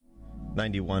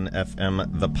91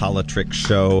 FM, The Politrick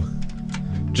Show.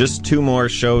 Just 2 more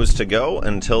shows to go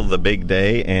until the big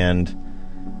day, and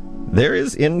there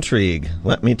is intrigue.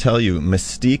 Let me tell you,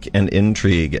 mystique and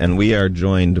intrigue. And we are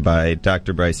joined by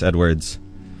Dr. Bryce Edwards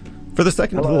for the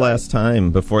second to the last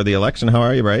time before the election. How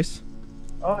are you, Bryce?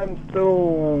 I'm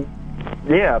still,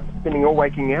 spending all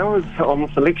waking hours on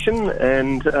selection,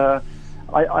 and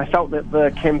I felt that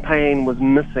the campaign was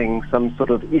missing some sort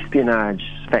of espionage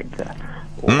factor,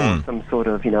 or some sort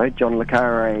of, John le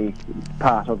Carre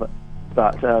part of it.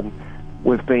 But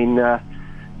we've been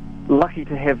lucky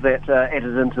to have that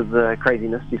added into the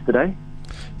craziness yesterday.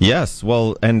 Yes,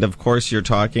 well, and of course you're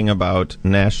talking about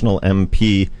National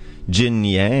MP Jin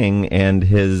Yang and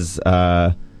his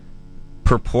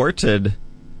purported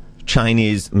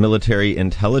Chinese military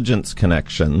intelligence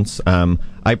connections.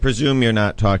 I presume you're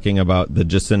not talking about the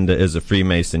Jacinda is a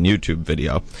Freemason YouTube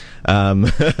video. But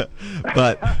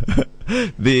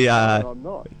I'm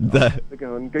not. You're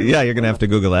going to have to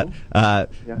Google that.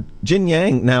 Jin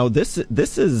Yang, now this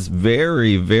is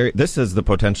very, very, this has the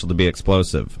potential to be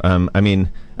explosive.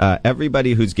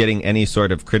 Everybody who's getting any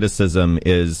sort of criticism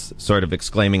is sort of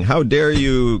exclaiming, how dare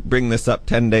you bring this up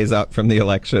 10 days out from the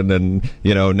election, and,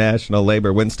 National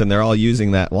Labor, Winston, they're all using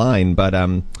that line. But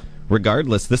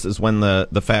regardless, this is when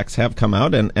the facts have come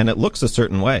out, and it looks a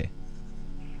certain way.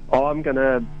 Oh, I'm going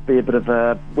to be a bit of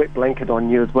a wet blanket on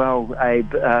you as well,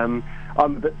 Abe.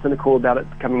 I'm a bit cynical about it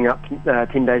coming up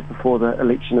 10 days before the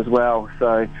election as well.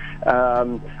 So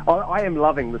I am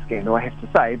loving the scandal, I have to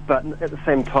say. But at the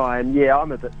same time,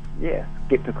 I'm a bit,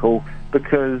 sceptical,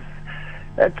 because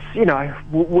it's,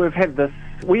 we've had this,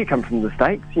 we come from the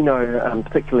States,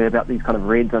 particularly about these kind of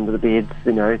reds under the beds,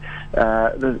 the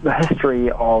history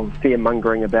of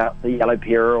fear-mongering about the yellow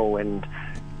peril and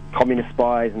communist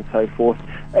spies and so forth.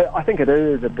 I think it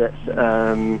is a bit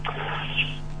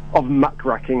of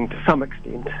muckraking to some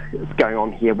extent is going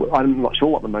on here. I'm not sure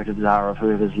what the motives are of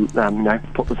whoever's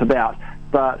put this about,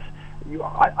 but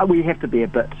we have to be a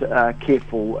bit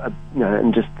careful,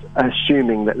 in just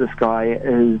assuming that this guy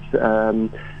is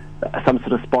some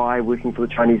sort of spy working for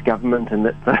the Chinese government, and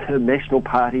that the National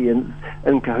Party is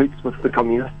in cahoots with the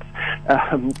communists.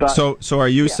 So are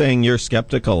you saying you're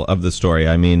skeptical of the story?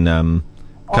 I mean,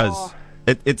 because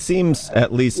it seems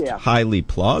at least highly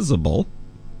plausible.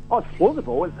 Oh, it's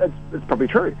plausible. It's probably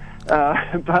true.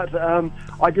 But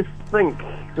I just think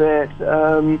that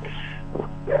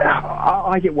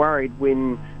I get worried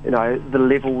when, the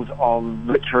levels of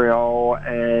vitriol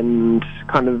and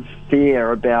kind of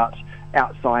fear about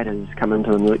outsiders come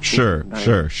into an election.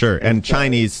 Sure. And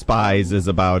Chinese spies is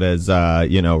about as,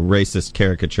 racist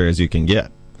caricature as you can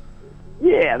get.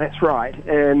 Yeah, that's right.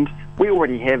 And we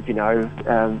already have,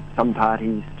 some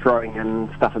parties throwing in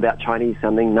stuff about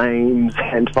Chinese-sounding names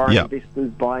and foreign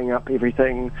investors buying up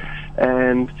everything.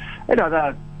 And,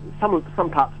 some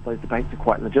parts of those debates are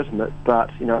quite legitimate, but,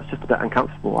 it's just a bit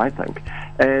uncomfortable, I think.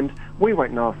 And we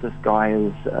won't know if this guy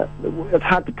is... it's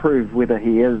hard to prove whether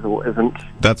he is or isn't.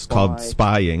 That's called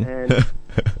spying.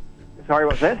 Sorry,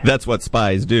 what's that? That's what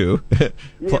spies do.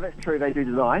 Yeah, that's true. They do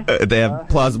deny. They have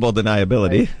plausible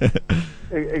deniability.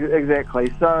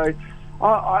 Exactly. So,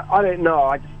 I don't know.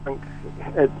 I just think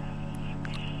it's...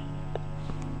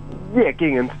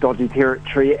 getting into dodgy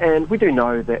territory. And we do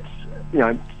know that,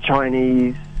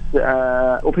 Chinese...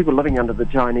 or people living under the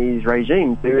Chinese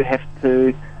regime do have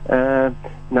to,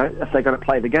 if they're going to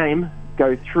play the game,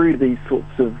 go through these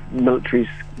sorts of military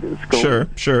schools.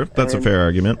 Sure. That's a fair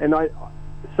argument. And I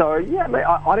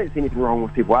don't see anything wrong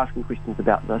with people asking questions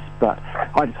about this, but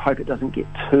I just hope it doesn't get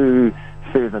too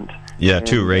fervent. Yeah,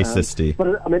 too racisty.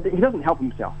 But he doesn't help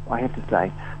himself, I have to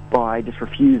say, by just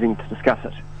refusing to discuss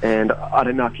it. And I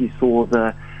don't know if you saw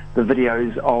the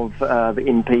videos of the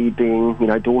MP being,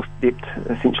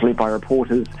 doorstepped essentially by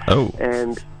reporters. Oh.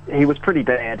 And he was pretty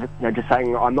bad, just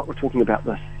saying, I'm not talking about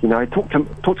this. Talk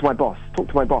to my boss.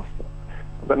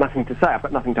 I've got nothing to say. I've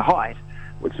got nothing to hide,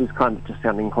 which is kind of just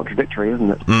sounding contradictory, isn't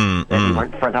it? And he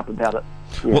won't front up about it.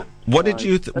 Yeah. Well, what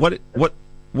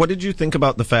did you think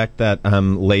about the fact that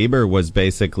Labor was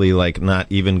basically not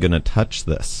even going to touch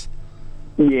this?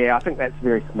 Yeah, I think that's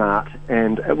very smart,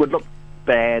 and it would look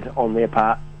bad on their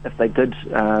part if they did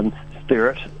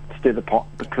stir the pot,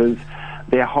 because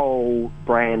their whole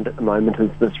brand at the moment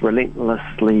is this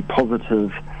relentlessly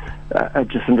positive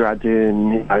Jacinda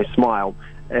Ardern smile,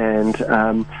 and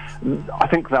I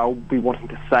think they'll be wanting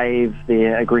to save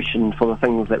their aggression for the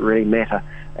things that really matter,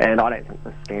 and I don't think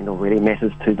this scandal really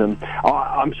matters to them.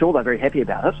 I'm sure they're very happy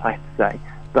about it, I have to say,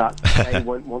 but they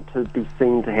won't want to be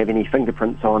seen to have any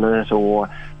fingerprints on it or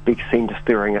be seen to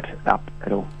stirring it up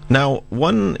at all. Now,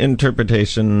 one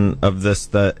interpretation of this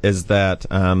is that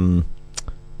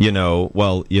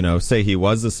say he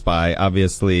was a spy.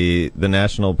 Obviously, the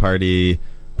National Party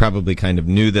probably kind of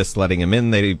knew this letting him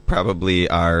in. They probably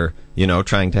are,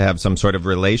 trying to have some sort of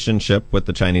relationship with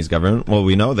the Chinese government. Well,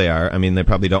 we know they are. I mean, they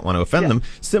probably don't want to offend them.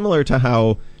 Similar to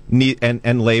how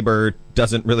and Labour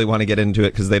doesn't really want to get into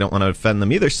it because they don't want to offend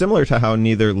them either. Similar to how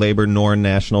neither Labour nor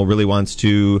National really wants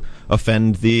to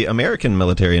offend the American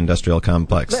military-industrial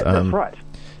complex. That's right.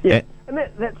 Yeah, and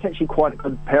that's actually quite a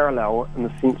good parallel in the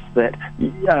sense that,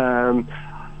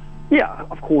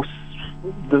 of course,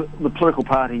 the political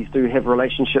parties do have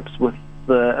relationships with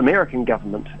the American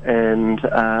government, and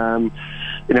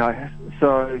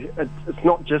so it's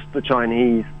not just the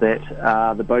Chinese that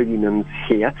are the bogeymen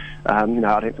here. I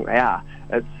don't think they are.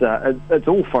 It's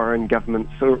all foreign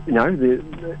governments,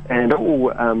 and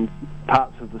all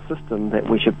parts of the system that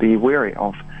we should be wary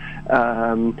of.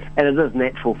 And it is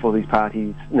natural for these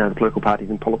parties, the political parties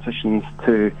and politicians,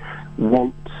 to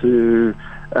want to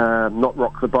not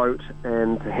rock the boat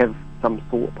and to have some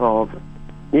sort of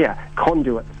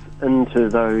conduits into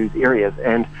those areas.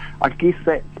 And I guess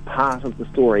that's part of the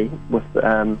story with this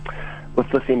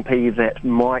MP that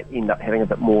might end up having a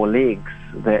bit more legs.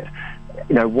 That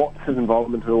what's his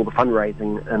involvement in all the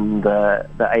fundraising in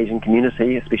the Asian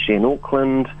community, especially in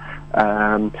Auckland?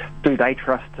 Do they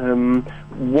trust him?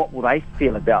 What will they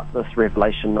feel about this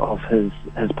revelation of his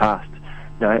past?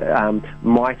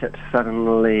 Might it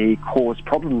suddenly cause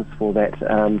problems for that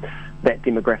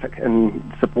demographic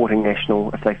in supporting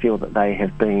National if they feel that they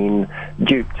have been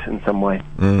duped in some way?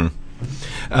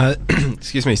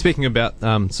 Excuse me. Speaking about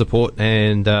support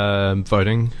and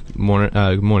voting,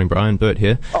 good morning, Brian. Bert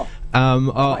here.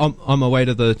 On my way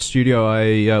to the studio,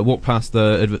 I walked past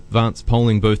the advanced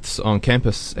polling booths on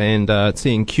campus and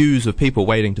seeing queues of people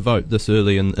waiting to vote this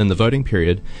early in the voting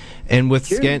period. And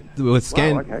with okay.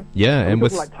 and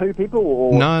with like 2 people,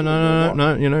 or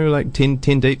no, like 10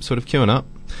 deep, sort of queuing up.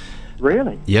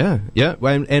 Really? Yeah.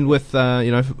 And with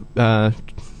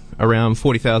around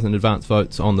 40,000 advance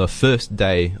votes on the first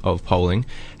day of polling,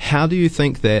 how do you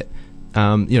think that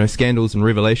scandals and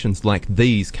revelations like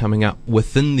these coming up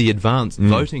within the advanced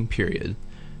voting period,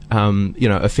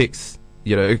 affects,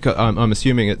 I'm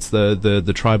assuming it's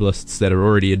the tribalists that are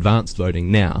already advanced voting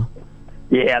now?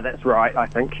 Yeah, that's right, I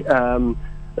think.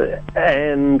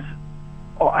 And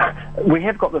we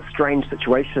have got this strange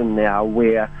situation now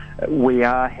where we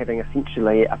are having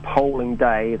essentially a polling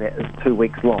day that is 2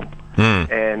 weeks long.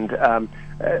 And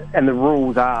the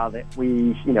rules are that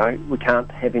we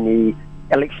can't have any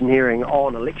electioneering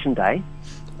on election day,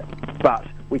 but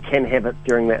we can have it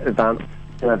during that advanced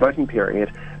voting period.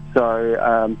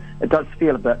 So it does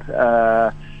feel a bit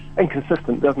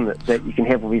inconsistent, doesn't it, that you can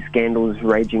have all these scandals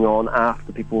raging on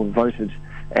after people have voted,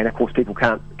 and of course people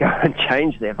can't go and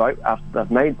change their vote after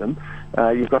they've made them.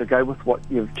 You've got to go with what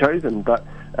you've chosen. But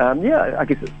I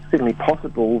guess it's certainly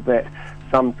possible that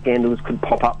some scandals could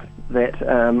pop up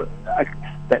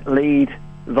that lead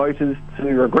voters to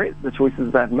regret the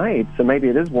choices they've made. So maybe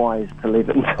it is wise to leave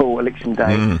it until election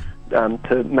day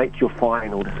to make your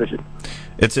final decision.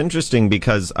 It's interesting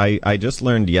because I just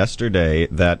learned yesterday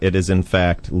that it is in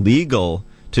fact legal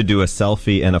to do a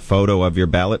selfie and a photo of your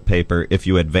ballot paper if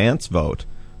you advance vote,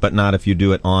 but not if you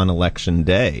do it on election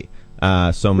day.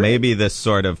 So maybe this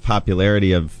sort of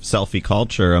popularity of selfie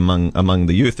culture among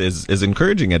the youth is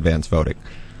encouraging advance voting.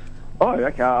 Oh,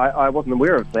 okay. I wasn't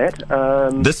aware of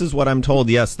that. This is what I'm told.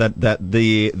 Yes, that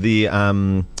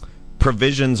the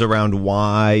provisions around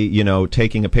why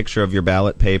taking a picture of your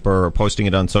ballot paper or posting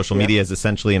it on social media is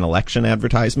essentially an election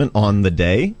advertisement on the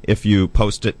day if you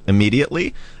post it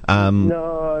immediately.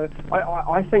 No,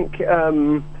 I think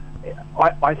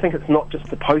I think it's not just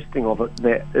the posting of it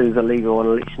that is illegal on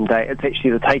election day. It's actually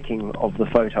the taking of the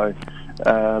photo.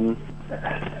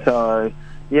 So.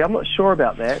 Yeah, I'm not sure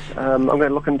about that. I'm going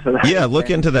to look into that. Yeah, look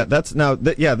into that. That's now.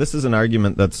 This is an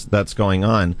argument that's going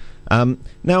on.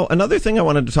 Now, another thing I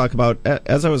wanted to talk about,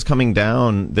 as I was coming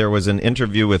down, there was an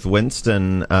interview with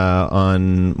Winston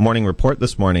on Morning Report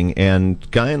this morning, and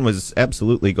Guyan was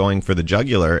absolutely going for the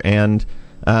jugular. And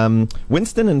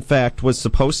Winston, in fact, was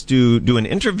supposed to do an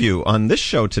interview on this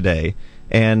show today,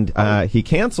 and he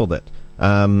canceled it.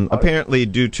 Apparently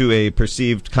due to a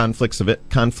perceived conflict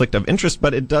of interest,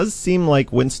 but it does seem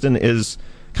like Winston is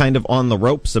kind of on the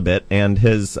ropes a bit, and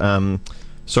his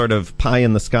sort of pie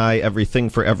in the sky, everything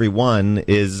for everyone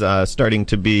is starting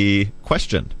to be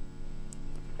questioned.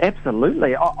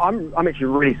 Absolutely. I'm actually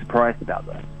really surprised about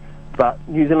this. But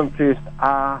New Zealand First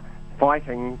are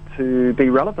fighting to be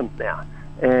relevant now.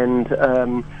 And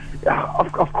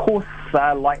of course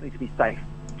they're likely to be safe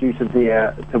due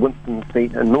to Winston's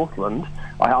seat in Northland.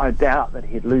 I doubt that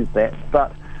he'd lose that,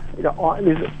 but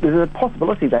there's a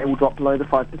possibility they will drop below the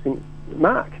 5%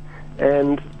 mark.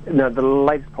 And the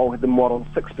latest poll had them on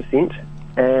 6%,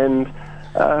 and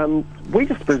we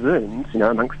just presumed,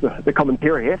 amongst the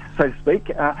commentariat, so to speak,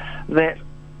 that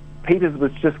Peters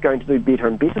was just going to do better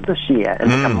and better this year and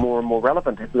become more and more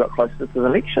relevant as we got closer to the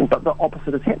election. But the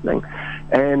opposite is happening,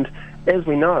 and as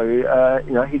we know,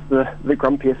 he's the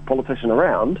grumpiest politician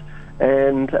around,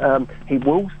 and he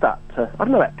will start to, I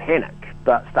don't know about panic,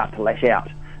 but start to lash out,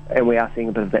 and we are seeing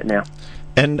a bit of that now.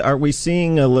 And are we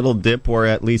seeing a little dip or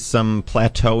at least some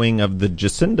plateauing of the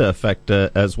Jacinda effect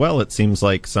as well? It seems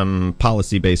like some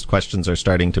policy-based questions are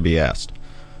starting to be asked.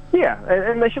 Yeah,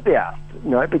 and they should be asked,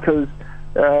 because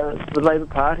the Labour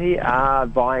Party are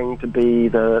vying to be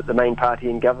the main party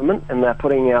in government, and they're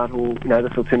putting out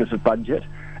this alternative budget.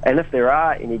 And if there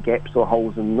are any gaps or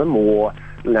holes in them or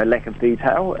lack of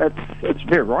detail, it's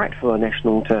very right for the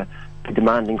National to be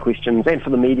demanding questions, and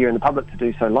for the media and the public to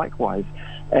do so likewise.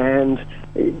 And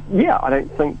I don't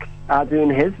think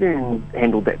Ardern has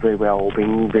handled that very well or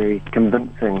been very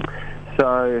convincing.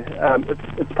 So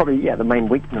it's probably the main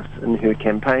weakness in her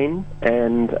campaign,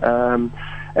 and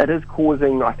it is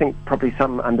causing, I think, probably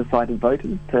some undecided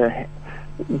voters to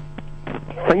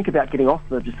think about getting off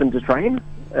the Jacinda train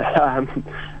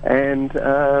and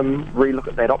relook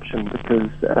at that option,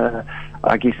 because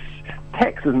I guess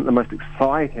tax isn't the most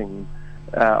exciting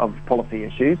of policy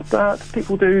issues, but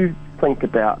people do think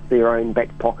about their own back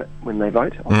pocket when they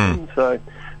vote often. So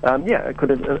it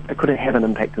could have had an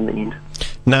impact in the end.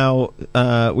 Now,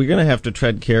 we're going to have to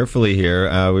tread carefully here.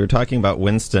 We were talking about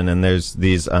Winston, and there's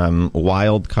these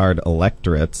wild card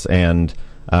electorates, and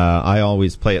I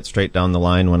always play it straight down the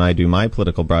line when I do my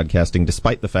political broadcasting,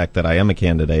 despite the fact that I am a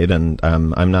candidate, and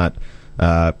I'm not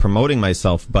promoting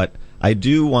myself, but I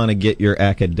do want to get your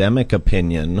academic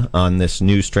opinion on this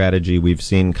new strategy we've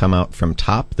seen come out from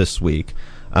TOP this week,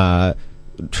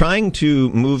 trying to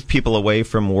move people away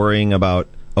from worrying about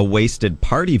a wasted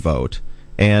party vote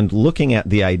and looking at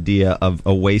the idea of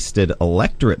a wasted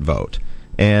electorate vote.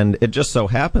 And it just so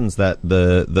happens that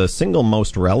the single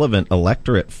most relevant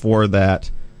electorate for that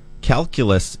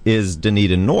calculus is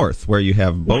Dunedin North, where you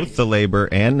have both the Labour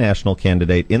and National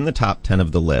candidate in the top 10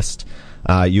 of the list.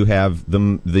 You have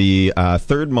the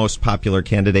third most popular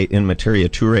candidate in Materia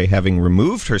Ture having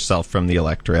removed herself from the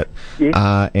electorate.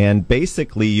 And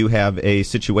basically you have a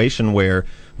situation where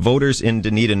voters in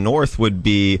Dunedin North would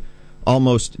be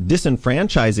almost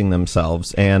disenfranchising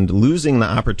themselves and losing the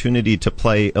opportunity to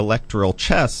play electoral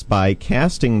chess by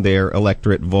casting their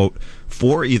electorate vote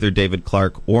for either David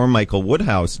Clark or Michael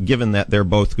Woodhouse, given that they're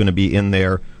both going to be in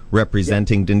there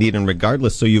representing Dunedin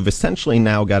regardless. So you've essentially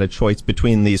now got a choice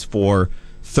between these four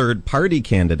third-party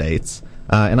candidates,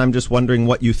 and I'm just wondering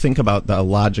what you think about the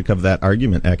logic of that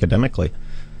argument academically.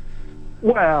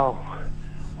 Well,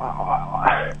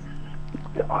 I'm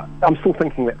still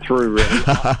thinking that through, really.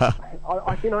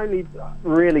 I can only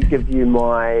really give you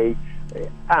my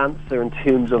answer in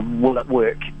terms of will it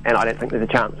work, and I don't think there's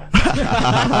a chance.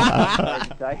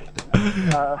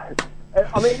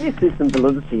 Yes, there's some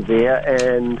validity there,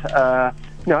 and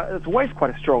it's always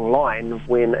quite a strong line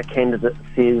when a candidate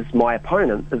says my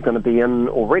opponent is going to be in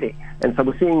already. And so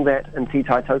we're seeing that in Te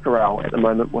Tai Tokerau at the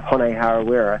moment with Hone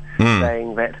Harawira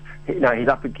saying that he's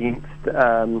up against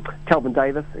Kelvin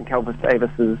Davis, and Kelvin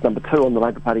Davis is number 2 on the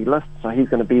Labour Party list, so he's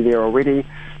going to be there already.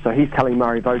 So he's telling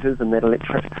Maori voters in that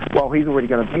electorate, well, he's already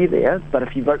going to be there, but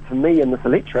if you vote for me in this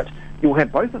electorate, you'll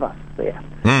have both of us there,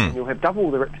 and you'll have double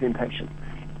the representation.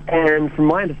 And from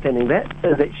my understanding, that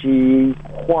is actually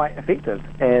quite effective,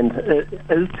 and it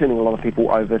is turning a lot of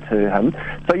people over to him.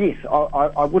 So yes,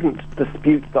 I wouldn't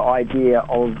dispute the idea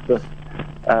of this,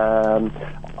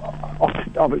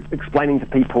 of explaining to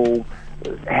people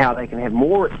how they can have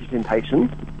more representation,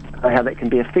 how that can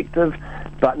be effective.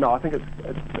 But no, I think it's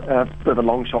a bit of a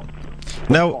long shot.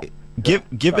 Now,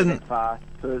 given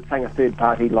saying a third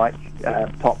party like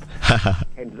TOP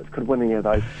candidates could win any of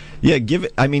those. Yeah,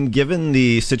 given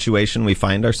the situation we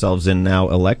find ourselves in now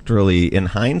electorally, in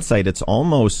hindsight, it's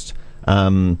almost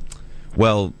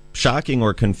shocking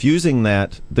or confusing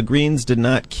that the Greens did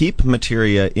not keep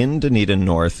Materia in Dunedin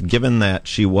North, given that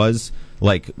she was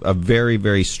like a very,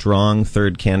 very strong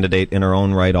third candidate in her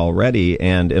own right already,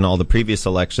 and in all the previous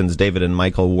elections, David and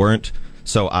Michael weren't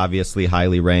so obviously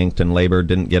highly ranked, and Labour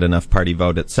didn't get enough party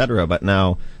vote, etc. But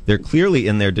now they're clearly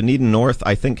in there. Dunedin North,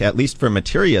 I think, at least for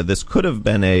Materia, this could have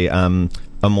been a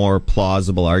more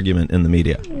plausible argument in the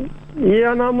media.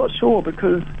 Yeah, no, I'm not sure,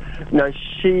 because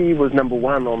she was number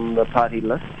 1 on the party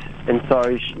list, and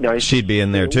so she'd be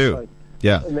in there too.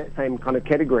 in that same kind of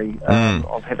category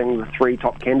of having the 3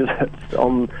 top candidates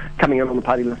coming in on the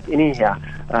party list anyhow.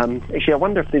 Actually, I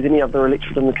wonder if there's any other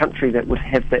electorate in the country that would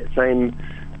have that same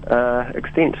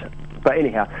extent. But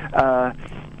anyhow, I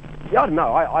don't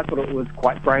know. I thought it was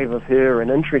quite brave of her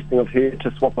and interesting of her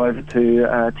to swap over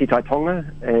to Te Tai Tonga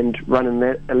and run in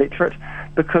that electorate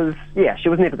because, she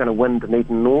was never going to win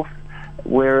Dunedin North.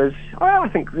 Whereas I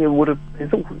think there's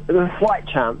a slight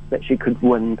chance that she could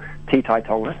win Te Tai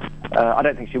Tonga. I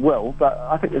don't think she will, but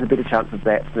I think there's a better chance of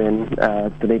that than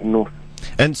Dunedin North.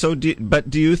 And so, do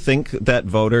you think that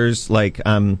voters,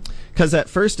 because at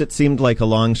first it seemed like a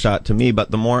long shot to me, but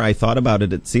the more I thought about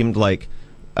it, it seemed like,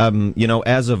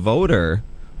 as a voter,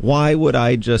 why would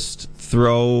I just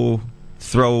throw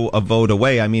a vote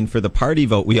away? I mean, for the party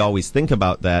vote, we always think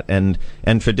about that, and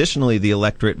traditionally the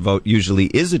electorate vote usually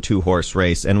is a 2-horse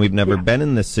race, and we've never been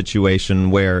in this situation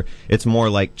where it's more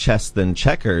like chess than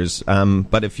checkers.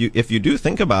 But if you do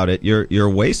think about it, you're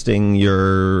wasting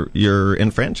your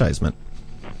enfranchisement.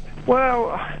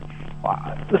 Well,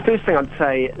 the first thing I'd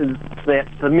say is that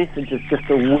the message is just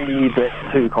a wee bit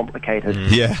too complicated.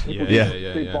 Yeah.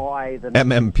 Buy the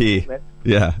MMP.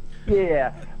 Yeah.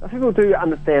 People do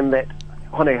understand that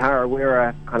Hone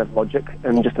Harawira kind of logic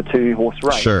in just a 2-horse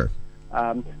race. Sure.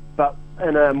 But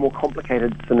in a more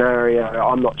complicated scenario,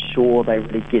 I'm not sure they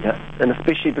really get it. And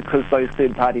especially because those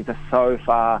third parties are so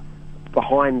far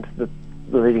behind the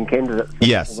leading candidates.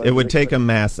 Yes, it would take a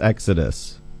mass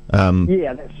exodus.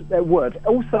 That would.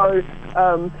 Also,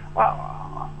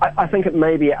 I think it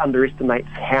maybe underestimates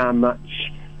how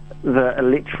much the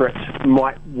electorate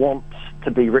might want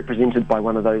to be represented by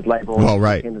one of those Labour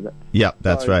candidates. Yeah,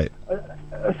 that's right.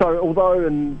 So although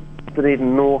in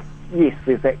Dunedin North, yes,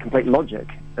 there's that complete logic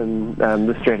in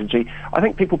the strategy, I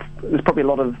think there's probably a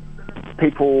lot of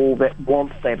people that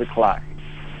want David Clark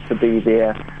to be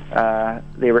their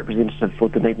representative for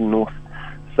Dunedin North.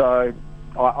 So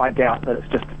I doubt that it's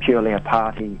just purely a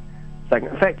party thing.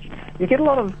 In fact, you get a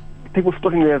lot of people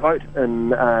splitting their vote in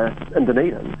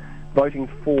Dunedin, voting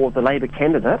for the Labour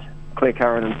candidate, Claire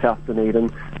Curran in South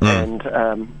Dunedin,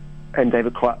 and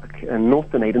David Clark in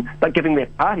North Dunedin, but giving their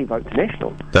party vote to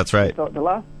National. That's right. So the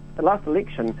last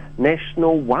election,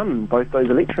 National won both those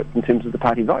electorates in terms of the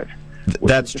party vote.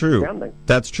 That's true.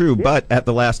 That's true. Yeah. But at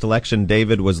the last election,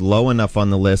 David was low enough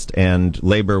on the list and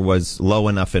Labour was low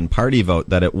enough in party vote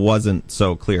that it wasn't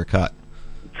so clear cut.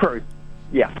 True.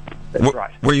 Yeah, that's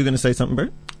right. Were you going to say something,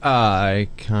 Bert? I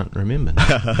can't remember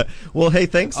now. Well, hey,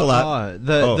 thanks a lot.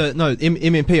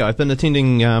 MMP. I've been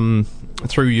attending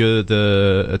through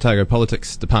the Otago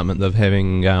Politics Department of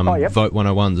having Vote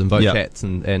 101s and Vote Chats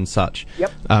and such.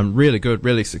 Yep. Really good,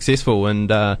 really successful,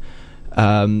 and a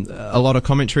lot of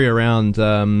commentary around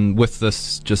with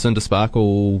this Jacinda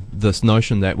Sparkle, this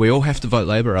notion that we all have to vote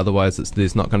Labour, otherwise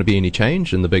there's not going to be any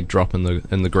change, and the big drop in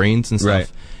the Greens and stuff,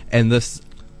 right. And this.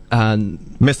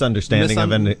 Misunderstanding of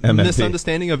MMP.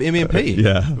 Misunderstanding of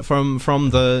MMP. From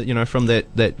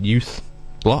that youth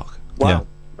bloc. Wow.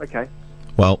 Yeah. Okay.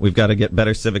 Well, we've got to get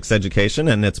better civics education,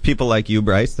 and it's people like you,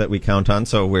 Bryce, that we count on.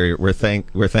 So we're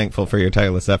thankful for your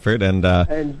tireless effort, and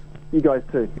you guys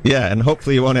too. Yeah, and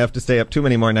hopefully you won't have to stay up too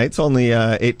many more nights. Only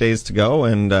 8 days to go,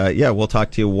 and we'll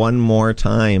talk to you one more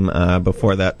time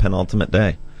before that penultimate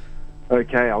day.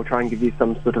 Okay, I'll try and give you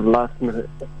some sort of last-minute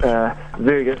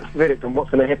verdict on what's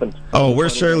going to happen. Oh, we're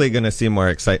surely going to see more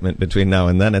excitement between now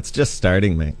and then. It's just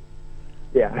starting, mate.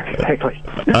 Yeah, exactly.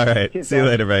 All right, see you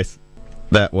later, Bryce.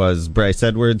 That was Bryce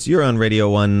Edwards. You're on Radio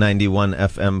 191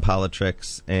 FM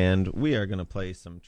Politrix, and we are going to play some...